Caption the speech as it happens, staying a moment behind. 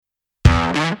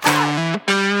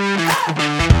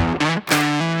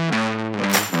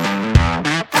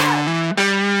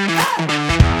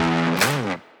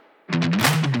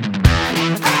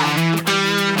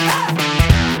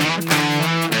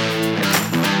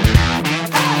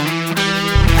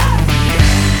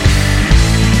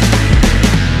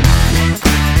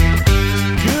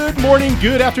morning,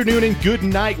 good afternoon, and good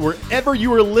night, wherever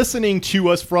you are listening to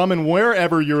us from and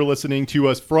wherever you're listening to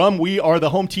us from. We are the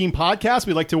Home Team Podcast.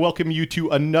 We'd like to welcome you to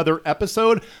another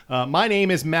episode. My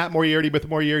name is Matt Moriarty with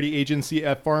Moriarty Agency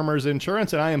at Farmers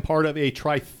Insurance, and I am part of a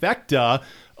trifecta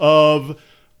of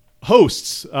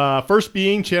hosts. First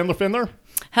being Chandler Findler.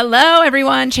 Hello,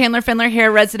 everyone. Chandler Findler here,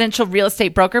 residential real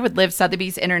estate broker with Liv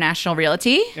Sotheby's International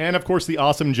Realty. And, of course, the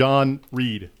awesome John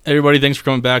Reed. Hey, everybody. Thanks for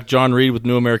coming back. John Reed with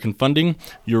New American Funding,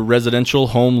 your residential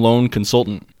home loan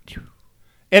consultant.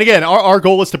 And again, our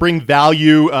goal is to bring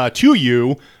value to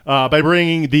you by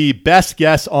bringing the best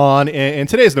guests on, and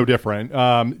today is no different.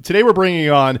 Today we're bringing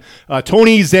on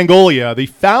Tony Zangolia, the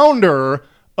founder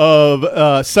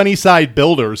of Sunnyside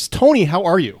Builders. Tony, how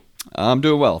are you? I'm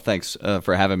doing well. Thanks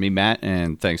for having me, Matt,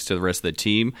 and thanks to the rest of the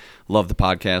team. Love the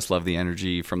podcast, love the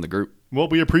energy from the group. Well,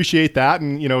 we appreciate that,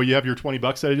 and you have your $20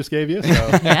 that I just gave you. So.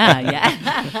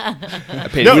 Yeah. I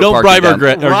paid we don't bribe our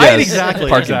guests. Right, exactly.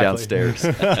 Parking downstairs.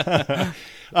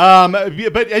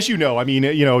 But as you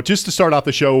know, just to start off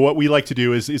the show, what we like to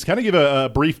do is kind of give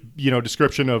a brief,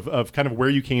 description of kind of where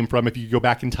you came from. If you could go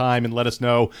back in time and let us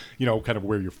know, kind of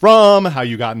where you're from, how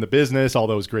you got in the business, all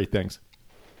those great things.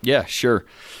 Yeah, sure.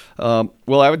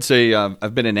 Well, I would say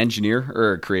I've been an engineer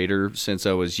or a creator since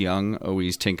I was young,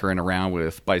 always tinkering around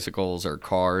with bicycles or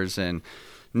cars, and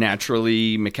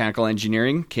naturally mechanical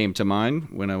engineering came to mind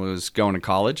when I was going to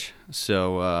college.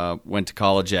 So went to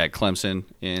college at Clemson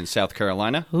in South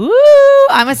Carolina. Ooh,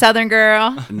 I'm a Southern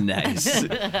girl. Nice.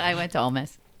 I went to Ole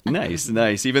Miss.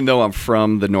 Nice. Even though I'm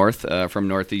from the north, from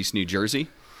Northeast New Jersey.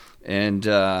 And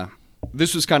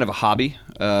this was kind of a hobby.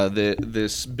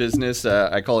 This business,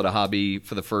 I call it a hobby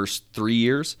for the first 3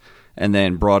 years, and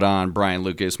then brought on Brian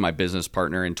Lucas, my business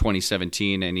partner, in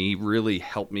 2017, and he really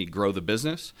helped me grow the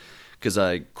business because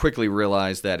I quickly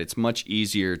realized that it's much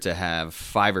easier to have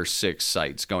 5 or 6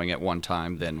 sites going at one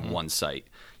time than one site,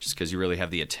 just because you really have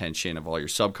the attention of all your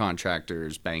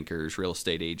subcontractors, bankers, real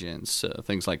estate agents,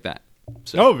 things like that.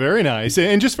 So. Oh, very nice.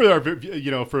 And just for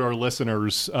our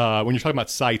listeners, when you're talking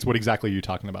about sites, what exactly are you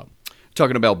talking about?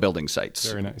 Talking about building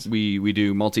sites. Very nice. We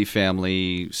do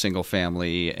multifamily, single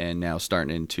family, and now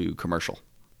starting into commercial.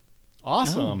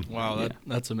 Awesome. Oh, wow,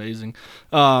 that's amazing.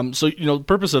 So, the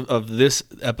purpose of this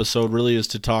episode really is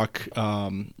to talk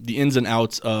the ins and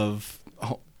outs of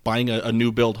buying a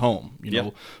new build home.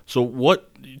 So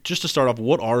just to start off,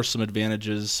 what are some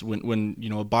advantages when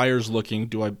a buyer's looking?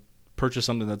 Do I purchase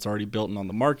something that's already built and on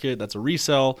the market, that's a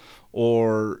resale,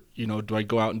 or do I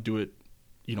go out and do it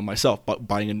myself,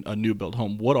 buying a new build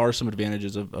home? What are some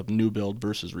advantages of new build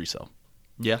versus resale?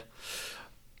 Yeah.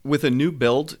 With a new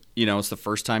build, it's the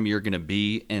first time you're going to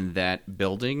be in that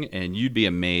building, and you'd be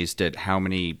amazed at how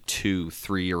many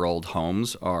 2-3-year-old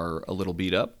homes are a little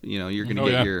beat up. You're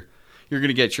going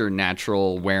to get your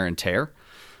natural wear and tear.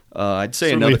 I'd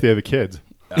say certainly if they have the kids.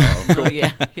 Oh,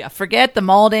 yeah. Forget the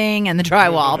molding and the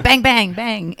drywall. Bang, bang,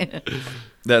 bang.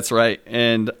 That's right.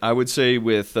 And I would say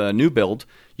with a new build,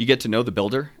 you get to know the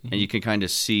builder, and you can kind of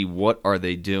see what are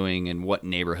they doing in what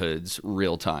neighborhoods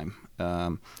real time.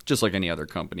 Just like any other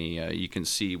company, you can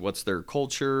see what's their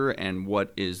culture and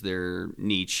what is their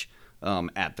niche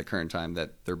at the current time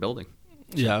that they're building.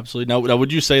 Yeah, absolutely. Now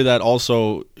would you say that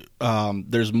also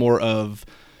there's more of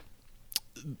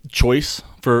choice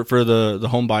for the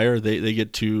home buyer? They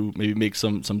get to maybe make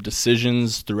some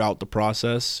decisions throughout the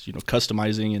process,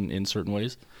 customizing in certain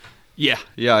ways? Yeah,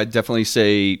 I'd definitely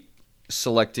say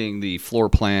selecting the floor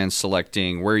plan,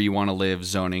 selecting where you want to live,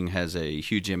 zoning has a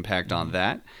huge impact on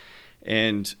that.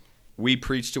 And we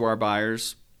preach to our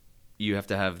buyers, you have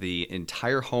to have the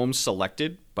entire home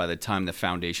selected by the time the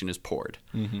foundation is poured.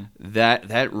 Mm-hmm.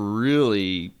 That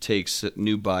really takes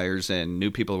new buyers and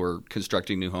new people who are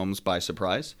constructing new homes by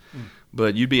surprise.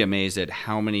 But you'd be amazed at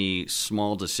how many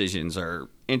small decisions are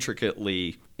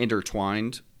intricately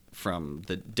intertwined from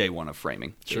the day one of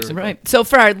framing. Sure. Right. So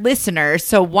for our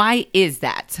listeners, why is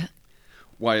that?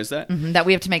 Why is that? Mm-hmm, that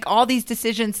we have to make all these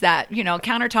decisions that,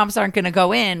 countertops aren't going to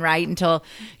go in, right, until,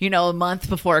 a month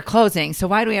before closing. So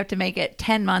why do we have to make it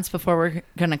 10 months before we're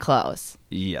going to close?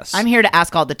 Yes. I'm here to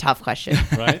ask all the tough questions.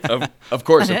 Right? Of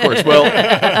course.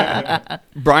 Well,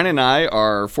 Brian and I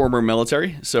are former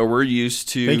military, so we're used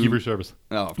to... Thank you for your service.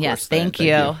 Oh, of yes, course. Thank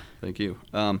you. Thank you.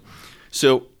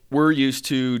 So we're used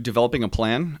to developing a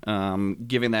plan,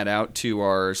 giving that out to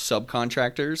our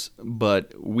subcontractors,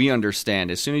 but we understand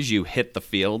as soon as you hit the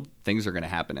field, things are going to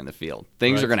happen in the field.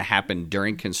 Things are going to happen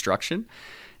during construction.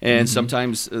 And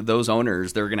sometimes those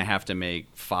owners, they're going to have to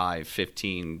make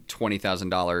 $5,000, $15,000,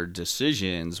 $20,000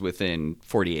 decisions within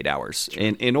 48 hours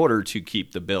in order to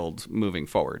keep the build moving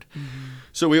forward.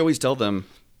 So we always tell them,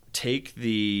 take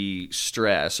the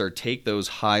stress or take those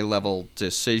high-level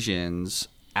decisions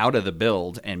out of the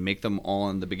build and make them all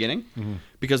in the beginning,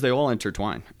 because they all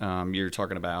intertwine. You're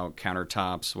talking about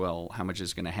countertops. Well, how much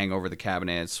is going to hang over the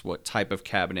cabinets? What type of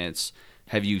cabinets?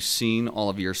 Have you seen all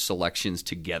of your selections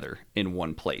together in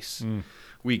one place?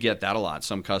 We get that a lot.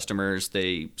 Some customers,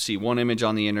 they see one image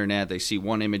on the internet, they see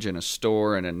one image in a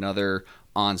store and another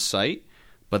on site,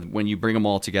 but when you bring them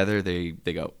all together, they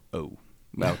go, oh,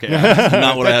 okay,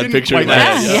 Not what I had pictured.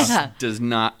 Yeah. does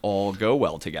not all go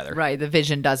well together. Right. The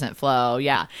vision doesn't flow.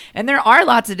 Yeah. And there are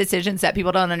lots of decisions that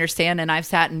people don't understand. And I've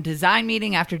sat in design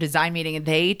meeting after design meeting, and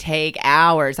they take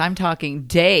hours. I'm talking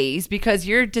days, because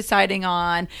you're deciding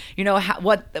on,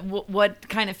 what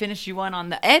kind of finish you want on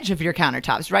the edge of your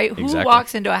countertops, right? Who Exactly.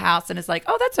 walks into a house and is like,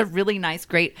 oh, that's a really nice,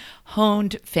 great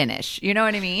honed finish. You know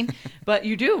what I mean? But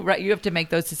you do, right? You have to make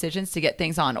those decisions to get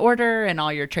things on order and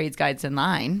all your trades guides in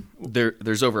line.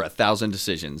 There's over 1,000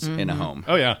 decisions in a home.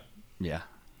 Oh yeah. Yeah.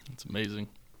 It's amazing.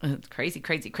 It's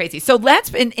crazy. So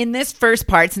let's in this first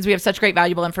part, since we have such great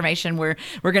valuable information, we're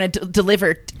going to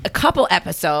deliver a couple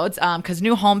episodes, because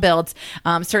new home builds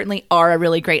certainly are a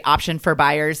really great option for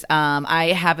buyers.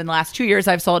 I have, in the last 2 years,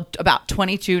 I've sold about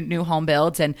 22 new home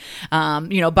builds, and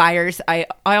buyers, I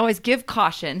always give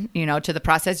caution, to the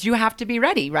process. You have to be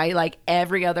ready, right? Like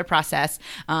every other process,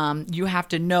 you have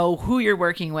to know who you're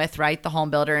working with, right? The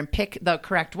home builder, and pick the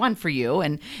correct one for you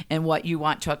and what you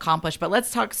want to accomplish. But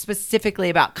let's talk specifically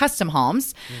about custom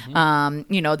homes,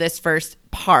 this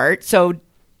first part. So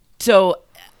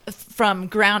from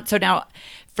ground up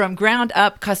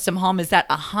custom home, is that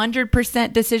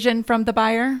 100% decision from the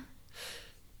buyer?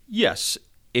 Yes.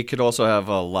 It could also have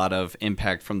a lot of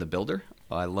impact from the builder.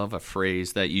 I love a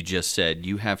phrase that you just said.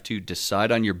 You have to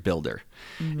decide on your builder.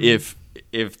 If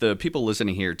the people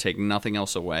listening here take nothing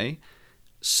else away,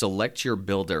 select your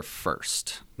builder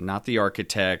first, not the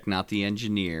architect, not the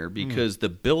engineer, because the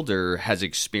builder has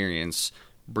experience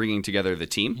bringing together the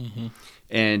team.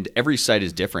 And every site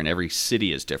is different. Every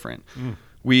city is different.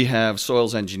 We have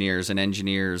soils engineers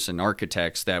and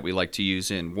architects that we like to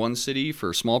use in one city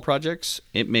for small projects.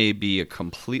 It may be a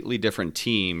completely different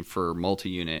team for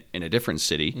multi-unit in a different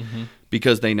city,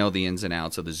 because they know the ins and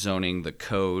outs of the zoning, the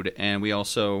code, and we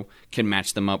also can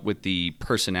match them up with the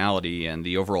personality and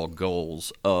the overall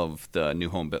goals of the new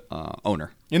home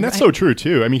owner. And that's so true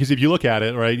too. I mean, because if you look at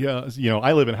it, right?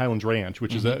 I live in Highlands Ranch,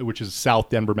 which is a South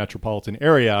Denver metropolitan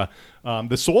area.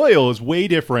 The soil is way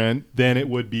different than it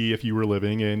would be if you were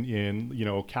living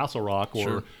in Castle Rock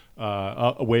or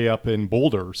way up in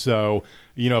Boulder. So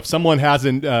if someone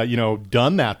hasn't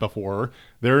done that before,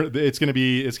 it's going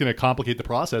to complicate the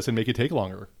process and make it take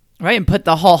longer. Right, and put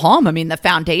the whole home. I mean, the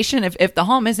foundation, if the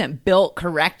home isn't built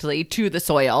correctly to the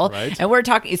soil, right. And we're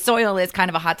talking, soil is kind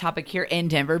of a hot topic here in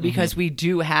Denver, because we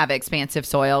do have expansive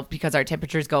soil, because our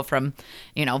temperatures go from,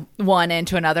 one end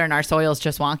to another, and our soil is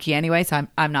just wonky anyway. So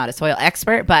I'm not a soil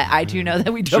expert, but I do know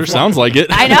that we do. Sure sounds like it.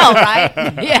 I know,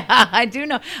 right? Yeah, I do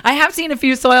know. I have seen a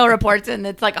few soil reports, and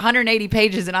it's like 180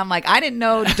 pages, and I'm like, I didn't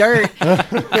know dirt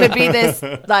could be this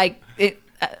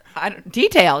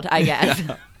detailed, I guess.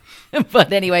 Yeah.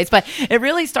 But it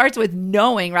really starts with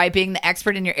knowing, right? Being the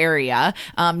expert in your area,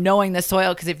 knowing the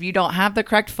soil, because if you don't have the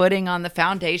correct footing on the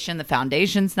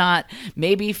foundation's not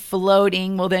maybe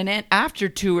floating. Well, then after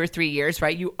 2 or 3 years,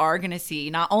 right, you are going to see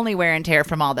not only wear and tear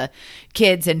from all the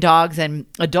kids and dogs and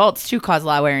adults too, cause a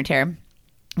lot of wear and tear.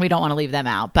 We don't want to leave them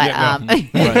out, but right.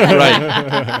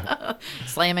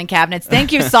 Slamming cabinets.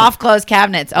 Thank you, soft close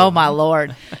cabinets. Oh my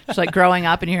Lord! It's like growing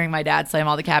up and hearing my dad slam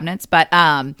all the cabinets. But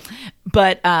that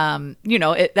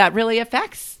really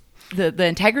affects the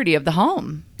integrity of the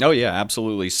home. Oh yeah,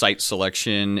 absolutely. Site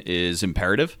selection is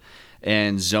imperative,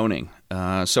 and zoning.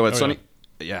 At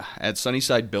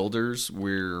Sunnyside Builders,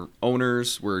 we're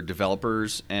owners, we're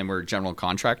developers, and we're general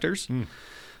contractors.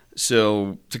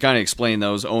 So to kind of explain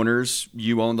those, owners,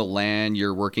 you own the land,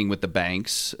 you're working with the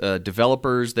banks.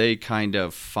 Developers, they kind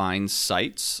of find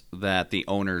sites that the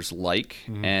owners like,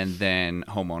 and then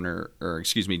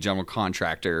general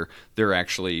contractor, they're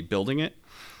actually building it.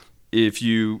 If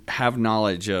you have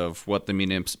knowledge of what the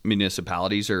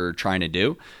municipalities are trying to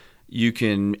do, you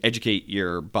can educate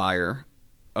your buyer.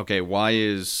 Okay, why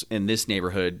is in this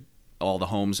neighborhood all the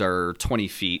homes are 20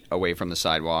 feet away from the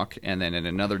sidewalk, and then in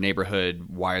another neighborhood,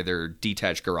 why are there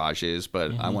detached garages,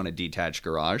 but I want a detached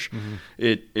garage.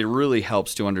 It really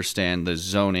helps to understand the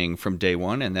zoning from day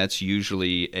one, and that's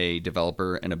usually a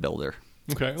developer and a builder.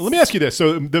 Okay, let me ask you this.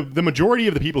 So the majority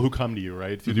of the people who come to you,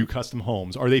 right, to do custom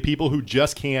homes, are they people who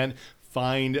just can't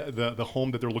find the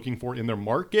home that they're looking for in their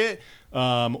market?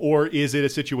 Or is it a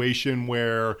situation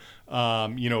where,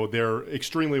 they're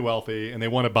extremely wealthy and they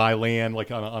want to buy land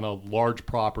like on a large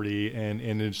property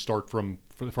and then start from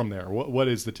there? What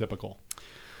is the typical?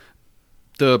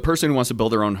 The person who wants to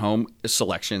build their own home,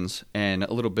 selections and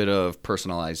a little bit of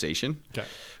personalization. Okay.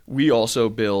 We also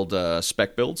build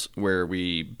spec builds where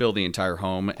we build the entire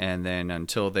home, and then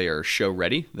until they are show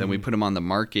ready, then we put them on the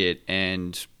market.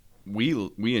 And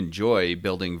we enjoy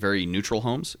building very neutral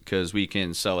homes because we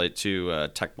can sell it to a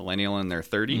tech millennial in their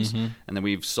 30s, and then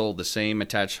we've sold the same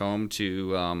attached home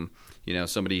to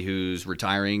somebody who's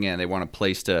retiring and they want a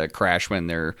place to crash when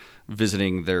they're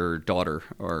visiting their daughter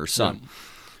or son.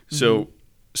 So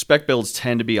spec builds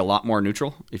tend to be a lot more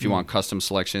neutral if you want custom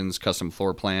selections, custom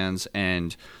floor plans,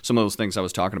 and some of those things I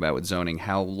was talking about with zoning.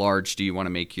 How large do you want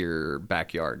to make your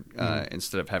backyard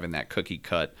instead of having that cookie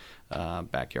cut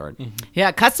backyard?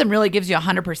 Yeah, custom really gives you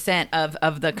 100%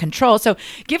 of the control. So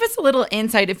give us a little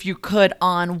insight, if you could,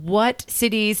 on what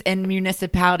cities and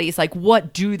municipalities, like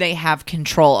what do they have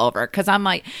control over? Because I'm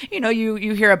like, you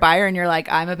hear a buyer and you're like,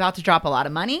 I'm about to drop a lot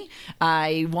of money.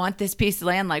 I want this piece of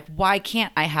land. Like, why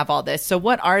can't I have all this? So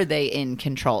what are they in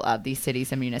control of, these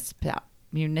cities and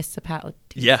municipalities?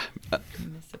 Yeah.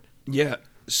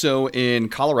 So in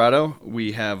Colorado,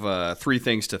 we have 3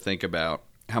 things to think about.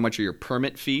 How much are your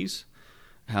permit fees?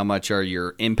 How much are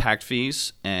your impact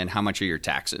fees? And how much are your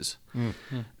taxes?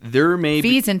 There may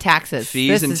fees and taxes.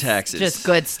 This is just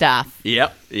good stuff.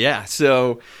 Yep. Yeah.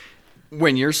 So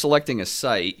when you're selecting a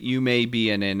site, you may be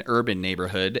in an urban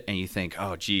neighborhood and you think,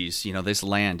 oh, geez, this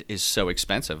land is so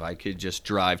expensive. I could just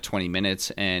drive 20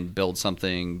 minutes and build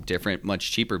something different,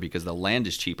 much cheaper because the land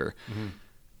is cheaper.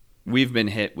 We've been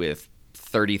hit with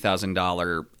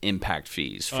 $30,000 impact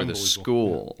fees for the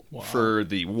school, for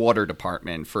the water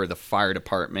department, for the fire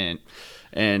department.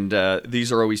 And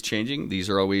these are always changing. These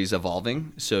are always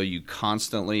evolving. So you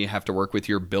constantly have to work with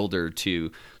your builder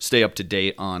to stay up to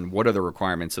date on what are the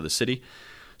requirements of the city.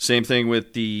 Same thing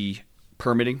with the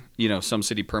permitting. Some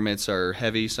city permits are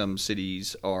heavy, some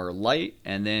cities are light.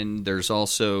 And then there's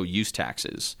also use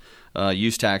taxes.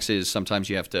 Use taxes, sometimes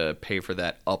you have to pay for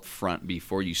that up front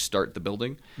before you start the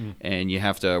building, and you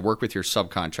have to work with your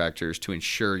subcontractors to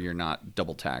ensure you're not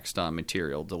double taxed on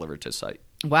material delivered to site.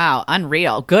 Wow,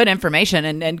 unreal. Good information.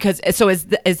 And because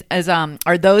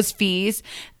are those fees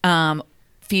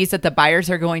that the buyers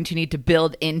are going to need to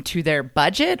build into their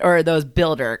budget, or are those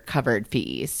builder covered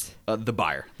fees? The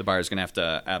buyer is going to have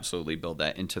to absolutely build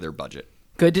that into their budget.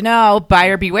 Good to know.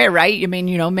 Buyer beware, right? I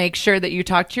mean, make sure that you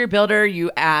talk to your builder.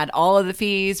 You add all of the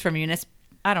fees from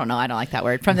I don't know. I don't like that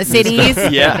word. From the cities.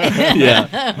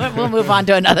 Yeah. We'll move on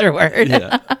to another word.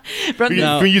 Yeah.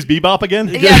 Can we use Bebop again?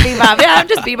 Yeah, Bebop. Yeah, I'm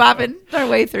just Bebopping our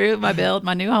way through my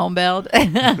new home build.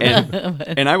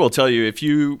 and I will tell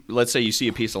you, let's say you see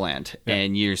a piece of land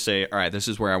and you say, all right, this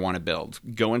is where I want to build.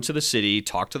 Go into the city,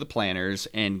 talk to the planners,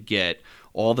 and get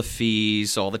all the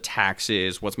fees, all the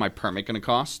taxes. What's my permit going to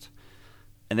cost?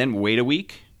 And then wait a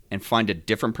week and find a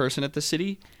different person at the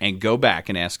city and go back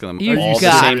and ask them all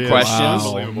the same questions.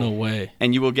 Wow, no way.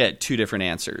 And you will get 2 different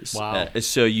answers. Wow.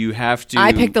 So you have to...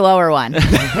 I picked the lower one.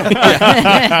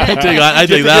 I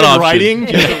take that option. Writing?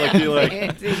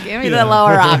 Give me the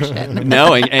lower option.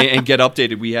 No, and get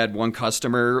updated. We had one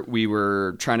customer, we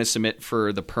were trying to submit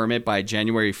for the permit by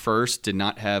January 1st, did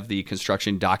not have the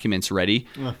construction documents ready.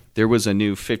 There was a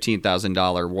new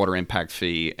 $15,000 water impact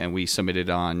fee, and we submitted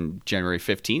on January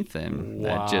 15th, and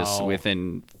that just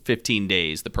within 15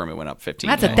 days, the permit went up 15.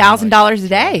 That's $1,000 a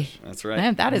day. That's right.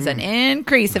 Man, that is an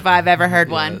increase if I've ever heard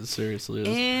one. It seriously is.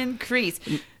 Increase.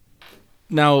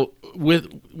 Now,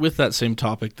 with that same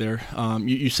topic there,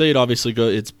 you say it obviously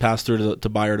it's passed through to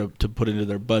buyer to put into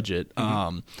their budget.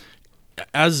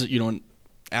 As an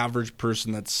average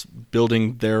person that's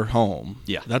building their home,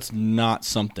 that's not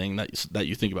something that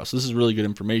you think about. So this is really good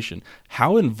information.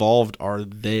 How involved are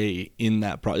they in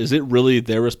that process? Is it really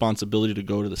their responsibility to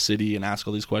go to the city and ask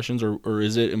all these questions, or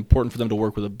is it important for them to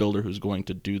work with a builder who's going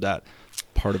to do that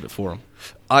part of it for them?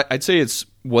 I'd say it's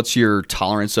what's your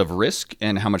tolerance of risk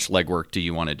and how much legwork do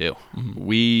you want to do.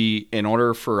 In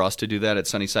order for us to do that at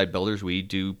Sunnyside Builders, we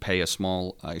do pay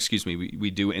we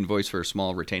do invoice for a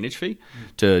small retainage fee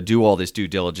to do all this due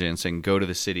diligence and go to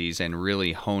the cities and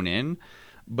really hone in.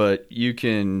 But you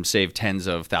can save tens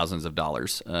of thousands of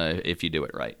dollars if you do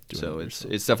it right.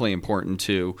 It's definitely important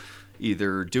to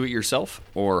either do it yourself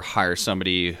or hire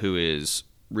somebody who is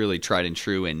really tried and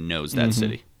true and knows that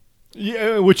city.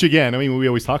 Yeah, which again, I mean, we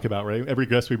always talk about, right? Every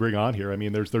guest we bring on here, I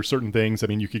mean, there's certain things. I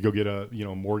mean, you could go get a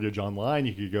mortgage online.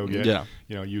 You could go get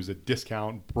use a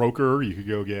discount broker. You could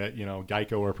go get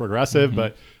Geico or Progressive.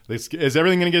 But is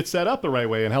everything going to get set up the right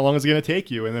way? And how long is it going to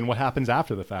take you? And then what happens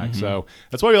after the fact? So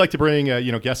that's why we like to bring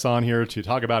guests on here to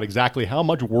talk about exactly how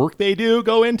much work they do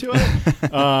go into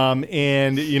it.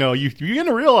 And you're going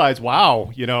to realize,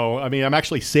 wow, I mean, I'm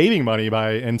actually saving money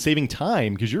and saving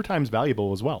time because your time's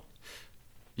valuable as well.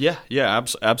 Yeah,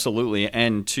 absolutely.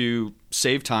 And to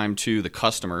save time to the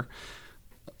customer,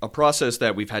 a process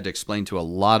that we've had to explain to a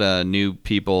lot of new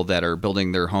people that are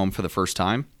building their home for the first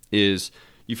time is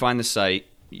you find the site,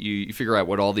 you figure out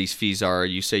what all these fees are,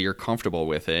 you say you're comfortable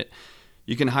with it.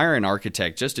 You can hire an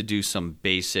architect just to do some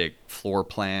basic floor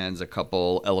plans, a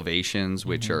couple elevations,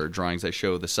 which are drawings that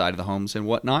show the side of the homes and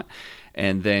whatnot,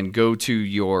 and then go to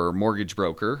your mortgage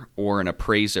broker or an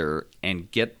appraiser and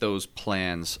get those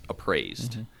plans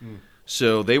appraised.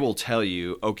 So they will tell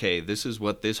you, okay, this is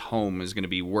what this home is going to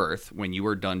be worth when you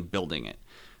are done building it.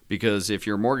 Because if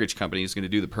your mortgage company is going to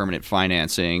do the permanent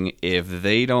financing, if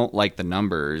they don't like the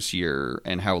numbers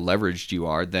and how leveraged you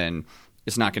are, then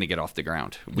it's not going to get off the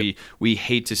ground. Yep. We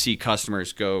hate to see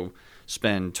customers go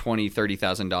spend $20,000,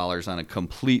 $30,000 on a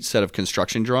complete set of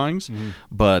construction drawings,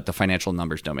 but the financial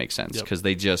numbers don't make sense because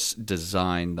they just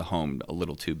design the home a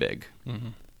little too big.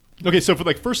 Okay, so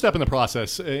for first step in the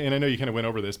process, and I know you kind of went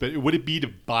over this, but would it be to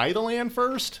buy the land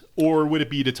first, or would it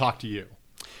be to talk to you?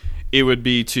 It would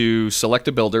be to select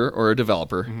a builder or a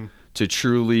developer to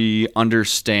truly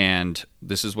understand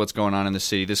this is what's going on in the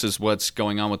city. This is what's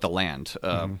going on with the land.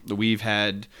 We've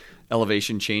had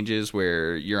elevation changes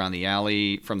where you're on the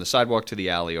alley, from the sidewalk to the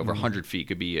alley, over 100 feet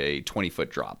could be a 20-foot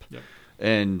drop. Yep.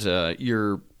 And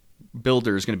your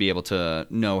builder is going to be able to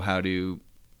know how to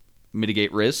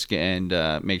mitigate risk and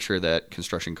make sure that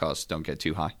construction costs don't get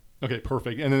too high. Okay,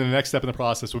 perfect. And then the next step in the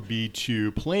process would be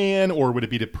to plan, or would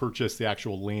it be to purchase the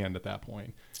actual land at that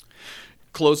point?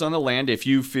 Close on the land if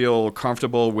you feel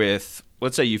comfortable with,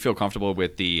 let's say you feel comfortable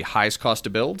with the highest cost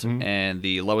to build and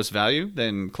the lowest value,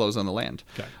 then close on the land.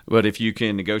 Okay. But if you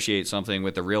can negotiate something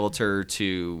with the realtor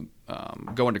to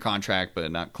go into contract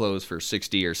but not close for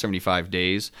 60 or 75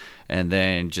 days, and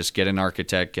then just get an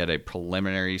architect, get a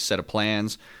preliminary set of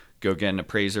plans, go get an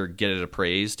appraiser, get it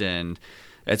appraised. And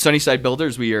at Sunnyside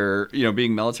Builders, we are,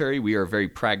 being military, we are very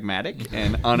pragmatic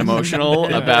and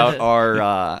unemotional about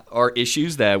our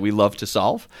issues that we love to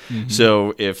solve.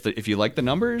 So if you like the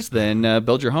numbers, then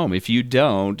build your home. If you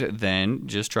don't, then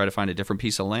just try to find a different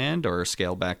piece of land or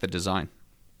scale back the design.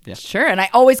 Yeah. Sure. And I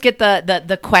always get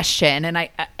the question,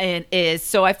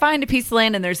 so I find a piece of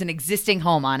land and there's an existing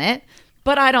home on it,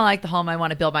 but I don't like the home. I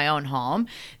want to build my own home.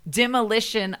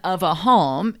 Demolition of a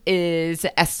home is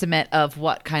an estimate of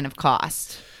what kind of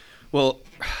cost? Well,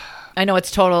 I know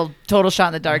it's total shot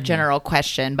in the dark general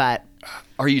question, but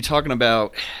are you talking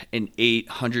about an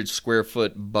 800 square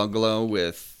foot bungalow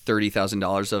with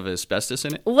 $30,000 of asbestos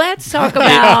in it? Let's talk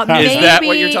about maybe. Is that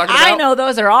what you're talking about? I know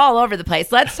those are all over the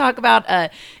place. Let's talk about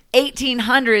a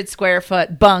 1,800 square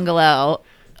foot bungalow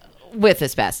with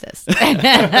asbestos.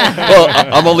 Well,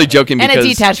 I'm only joking because... And a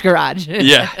detached garage.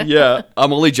 Yeah.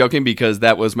 I'm only joking because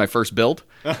that was my first build.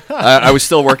 I was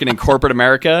still working in corporate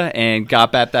America and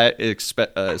got back that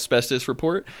asbestos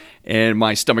report, and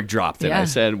my stomach dropped. And I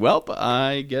said, well,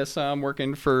 I guess I'm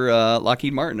working for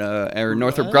Lockheed Martin or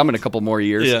Northrop Grumman in a couple more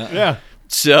years. Yeah.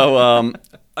 So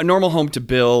a normal home to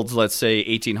build, let's say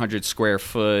 1,800 square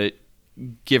foot,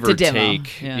 give or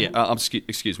take,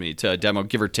 excuse me, to demo,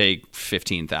 give or take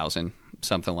 15,000,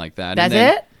 something like that. That's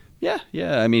it?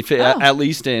 Yeah. I mean, at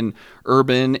least in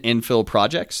urban infill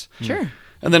projects. Sure.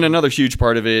 And then another huge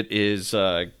part of it is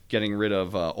getting rid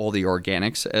of all the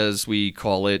organics, as we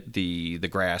call it, the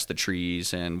grass, the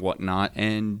trees, and whatnot.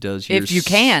 And if you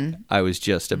can. I was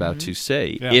just about to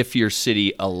say, if your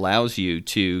city allows you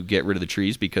to get rid of the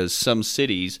trees, because some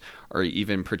cities are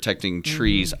even protecting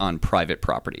trees on private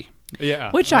property.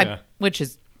 Yeah. Which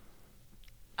is,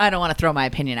 I don't want to throw my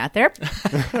opinion out there,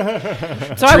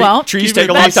 so I won't. Trees take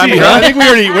a long time to grow. I think we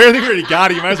already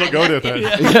got it. You might as well go to it.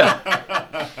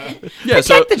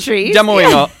 Protect the trees.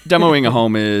 Demoing a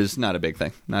home is not a big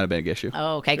thing, not a big issue.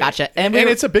 Oh, okay, gotcha. And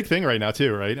it's a big thing right now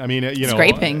too, right? I mean,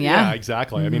 scraping, yeah,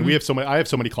 exactly. I mean, I have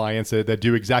so many clients that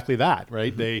do exactly that,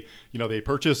 right? They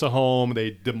purchase a home,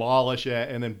 they demolish it,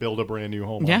 and then build a brand new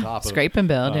home on top scrape and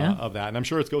build of that. And I'm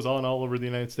sure it goes on all over the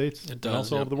United States and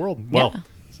also all over the world. Well,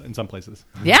 in some places.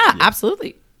 Yeah,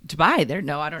 absolutely. Dubai,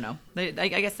 I don't know. I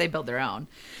guess they build their own.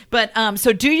 But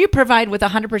so do you provide with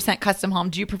 100% custom home?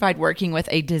 Do you provide working with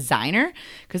a designer?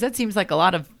 Because that seems like a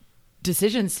lot of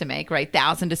decisions to make, right?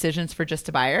 1,000 decisions for just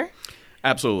a buyer.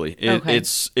 Absolutely. Okay.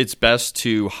 It's best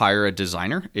to hire a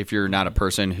designer if you're not a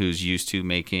person who's used to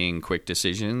making quick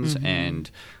decisions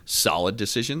and solid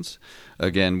decisions.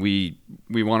 Again, we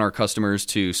want our customers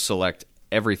to select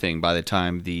everything by the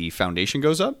time the foundation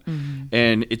goes up.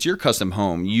 And it's your custom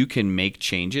home. You can make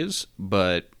changes,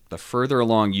 but the further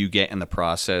along you get in the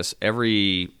process,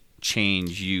 every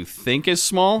change you think is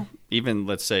small, even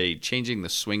let's say changing the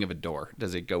swing of a door,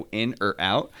 does it go in or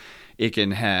out? It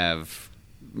can have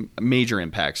major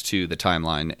impacts to the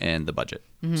timeline and the budget.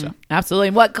 So Absolutely.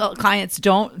 And what clients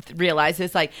don't realize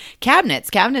is like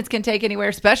cabinets. Cabinets can take anywhere,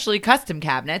 especially custom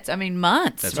cabinets. I mean,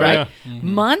 months, That's right? right.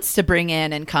 Months to bring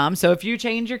in and come. So if you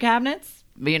change your cabinets,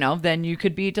 then you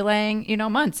could be delaying,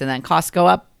 months, and then costs go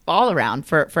up all around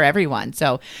for everyone.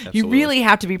 So you Absolutely. really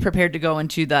have to be prepared to go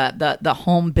into the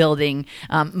home building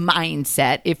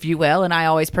mindset, if you will. And I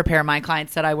always prepare my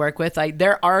clients that I work with.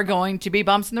 There are going to be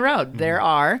bumps in the road.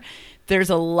 There's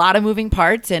a lot of moving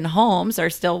parts, and homes are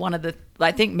still one of the,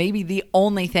 I think maybe the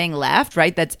only thing left,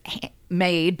 right? That's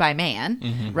made by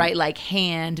man, right? Like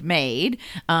handmade.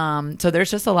 So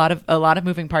there's just a lot of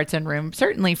moving parts and room,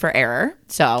 certainly for error.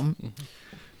 So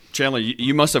Chandler,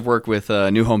 you must have worked with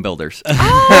new home builders.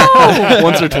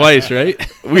 Once or twice, right?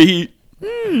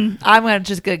 I'm gonna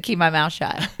just keep my mouth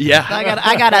shut. Yeah.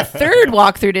 I got a third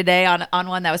walkthrough today on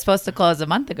one that was supposed to close a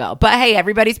month ago. But hey,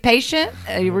 everybody's patient.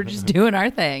 We're just doing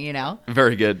our thing,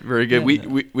 Very good, very good.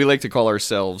 We like to call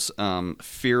ourselves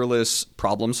fearless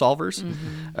problem solvers.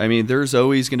 I mean, there's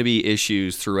always going to be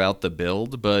issues throughout the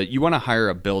build, but you want to hire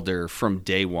a builder from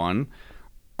day one.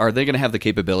 Are they going to have the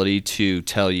capability to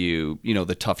tell you,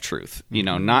 the tough truth?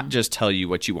 Not just tell you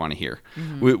what you want to hear.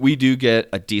 We do get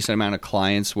a decent amount of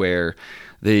clients where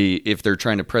if they're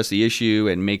trying to press the issue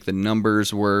and make the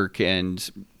numbers work, and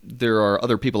there are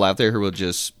other people out there who will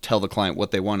just tell the client what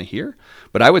they want to hear.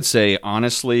 But I would say,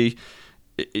 honestly,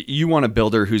 you want a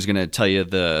builder who's going to tell you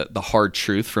the hard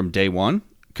truth from day one,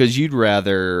 because you'd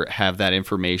rather have that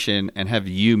information and have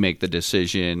you make the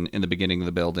decision in the beginning of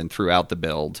the build and throughout the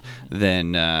build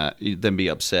than be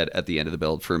upset at the end of the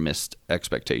build for missed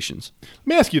expectations. Let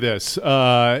me ask you this.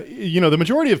 The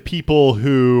majority of people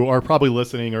who are probably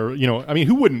listening are,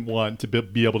 who wouldn't want to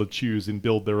be able to choose and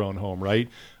build their own home, right?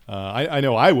 I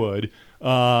know I would,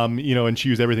 and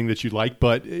choose everything that you'd like.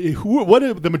 But what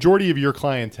are the majority of your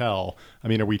clientele? I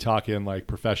mean, are we talking like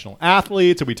professional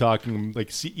athletes? Are we talking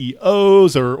like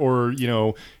CEOs, or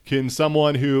can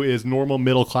someone who is normal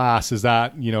middle class, is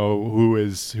that who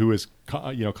is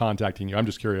contacting you? I'm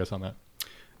just curious on that.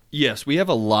 Yes, we have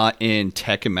a lot in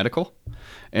tech and medical.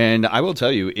 And I will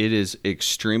tell you, it is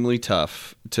extremely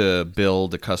tough to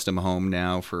build a custom home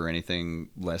now for anything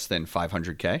less than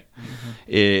 $500K.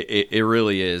 It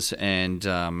really is. And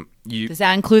does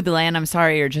that include the land? I'm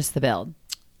sorry, or just the build?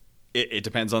 It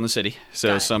depends on the city.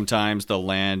 So sometimes the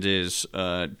land is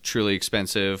truly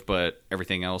expensive, but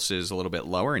everything else is a little bit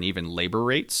lower, and even labor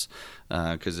rates.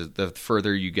 Because the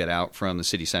further you get out from the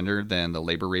city center, then the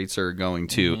labor rates are going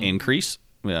to increase.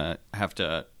 Have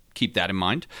to keep that in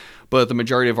mind. But the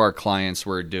majority of our clients,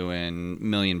 we're doing $1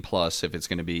 million plus if it's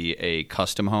going to be a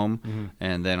custom home,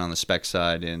 and then on the spec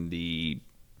side in the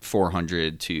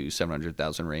 $400,000 to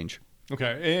 $700,000 range.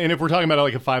 Okay, and if we're talking about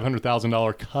like a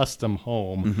 $500,000 custom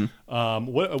home,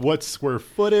 what's square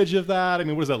footage of that? I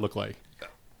mean, what does that look like?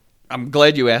 I'm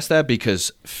glad you asked that,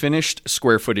 because finished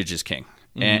square footage is king.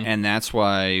 And that's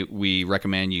why we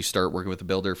recommend you start working with the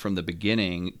builder from the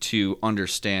beginning to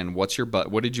understand what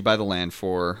did you buy the land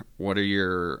for, what are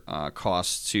your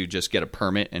costs to just get a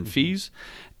permit and fees,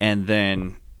 and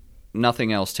then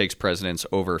nothing else takes precedence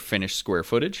over finished square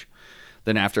footage.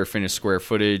 Then after finished square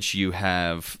footage, you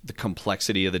have the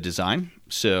complexity of the design.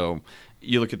 So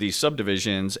you look at these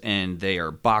subdivisions and they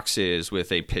are boxes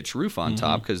with a pitched roof on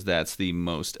top, because that's the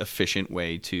most efficient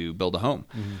way to build a home.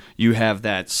 You have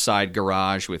that side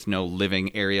garage with no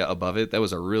living area above it. That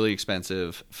was a really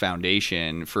expensive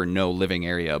foundation for no living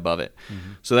area above it.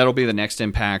 So that'll be the next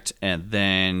impact. And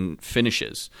then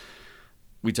finishes.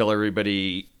 We tell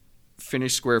everybody,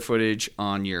 finish square footage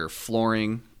on your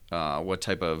flooring. What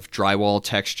type of drywall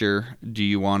texture do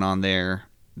you want on there?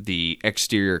 The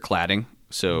exterior cladding.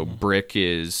 So brick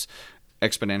is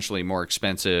exponentially more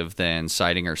expensive than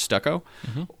siding or stucco.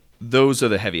 Those are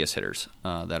the heaviest hitters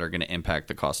that are going to impact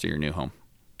the cost of your new home.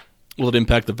 Will it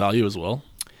impact the value as well?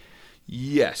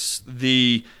 Yes.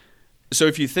 So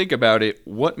if you think about it,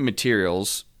 what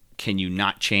materials can you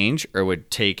not change or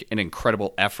would take an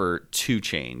incredible effort to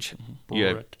change?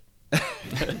 Brick.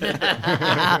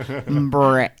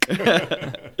 Brick.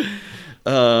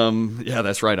 Yeah,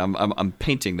 that's right. I'm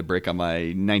painting the brick on my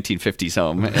 1950s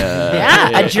home.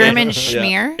 A German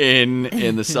schmear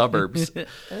in the suburbs. the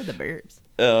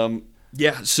burbs.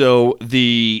 Yeah, so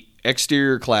the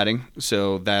exterior cladding,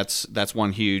 so that's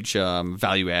one huge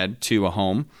value add to a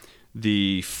home.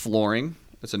 The flooring,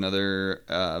 that's another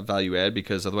value add,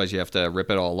 because otherwise you have to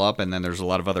rip it all up, and then there's a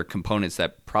lot of other components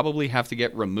that probably have to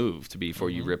get removed before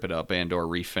you rip it up and or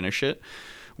refinish it.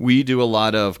 We do a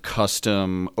lot of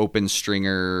custom open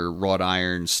stringer wrought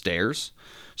iron stairs.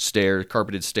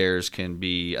 Carpeted stairs can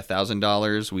be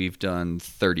 $1,000. We've done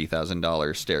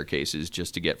 $30,000 staircases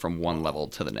just to get from one level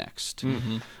to the next,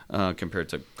 compared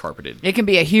to carpeted. It can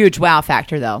be a huge wow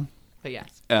factor, though. But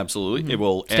yes, absolutely, it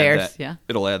will stairs. add that, Yeah,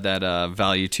 it'll add that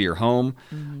value to your home.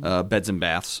 Beds and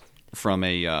baths from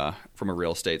a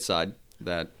real estate side,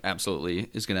 that absolutely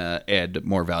is going to add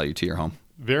more value to your home.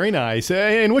 Very nice.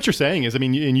 And what you're saying is, I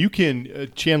mean, and you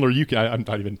can, Chandler, you can, I'm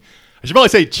not even, I should probably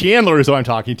say Chandler is who I'm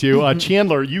talking to.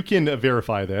 Chandler, you can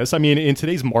verify this. I mean, in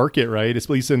today's market, right, at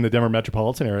least in the Denver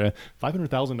metropolitan area,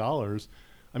 $500,000.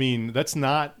 I mean, that's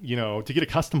not, to get a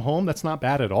custom home, that's not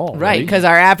bad at all. right, because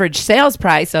our average sales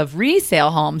price of resale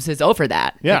homes is over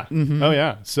that. Yeah. Oh,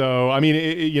 yeah. So, I mean,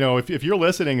 if you're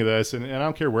listening to this, and I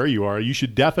don't care where you are, you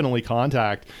should definitely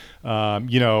contact,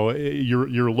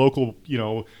 your local,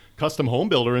 custom home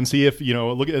builder and see if,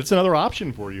 look, it's another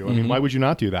option for you. I mean, why would you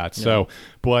not do that? Yeah. So,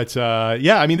 but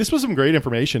I mean, this was some great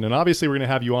information, and obviously we're going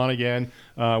to have you on again.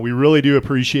 We really do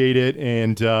appreciate it.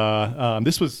 And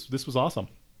this was awesome.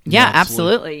 Yeah,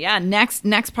 absolutely. Yeah.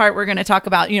 Next part, we're going to talk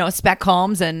about, spec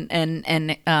homes and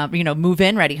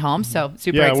move-in ready homes. So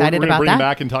super excited we're about bring that.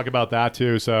 Back and talk about that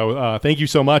too. So thank you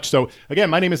so much. So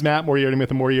again, my name is Matt Moriarty. I'm with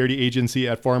the Moriarty Agency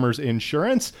at Farmers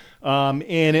Insurance.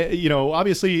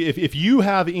 Obviously, if you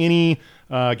have any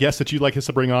guests that you'd like us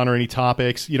to bring on or any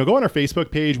topics, go on our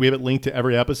Facebook page. We have it linked to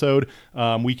every episode.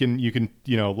 You can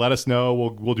let us know.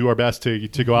 We'll do our best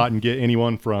to go out and get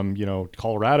anyone from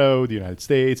Colorado, the United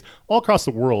States, all across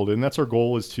the world, and that's our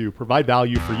goal, is to provide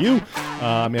value for you.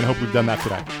 And I hope we've done that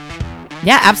today.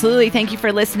 Yeah, absolutely. Thank you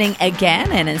for listening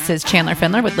again. And this is Chandler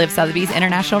Findler with Live Sotheby's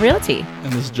International Realty.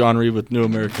 And this is John Reed with New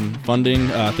American Funding.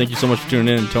 Thank you so much for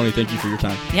tuning in. And Tony, thank you for your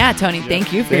time. Yeah, Tony,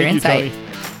 thank you for your insight. Tony.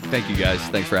 Thank you, guys.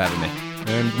 Thanks for having me.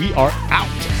 And we are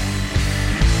out.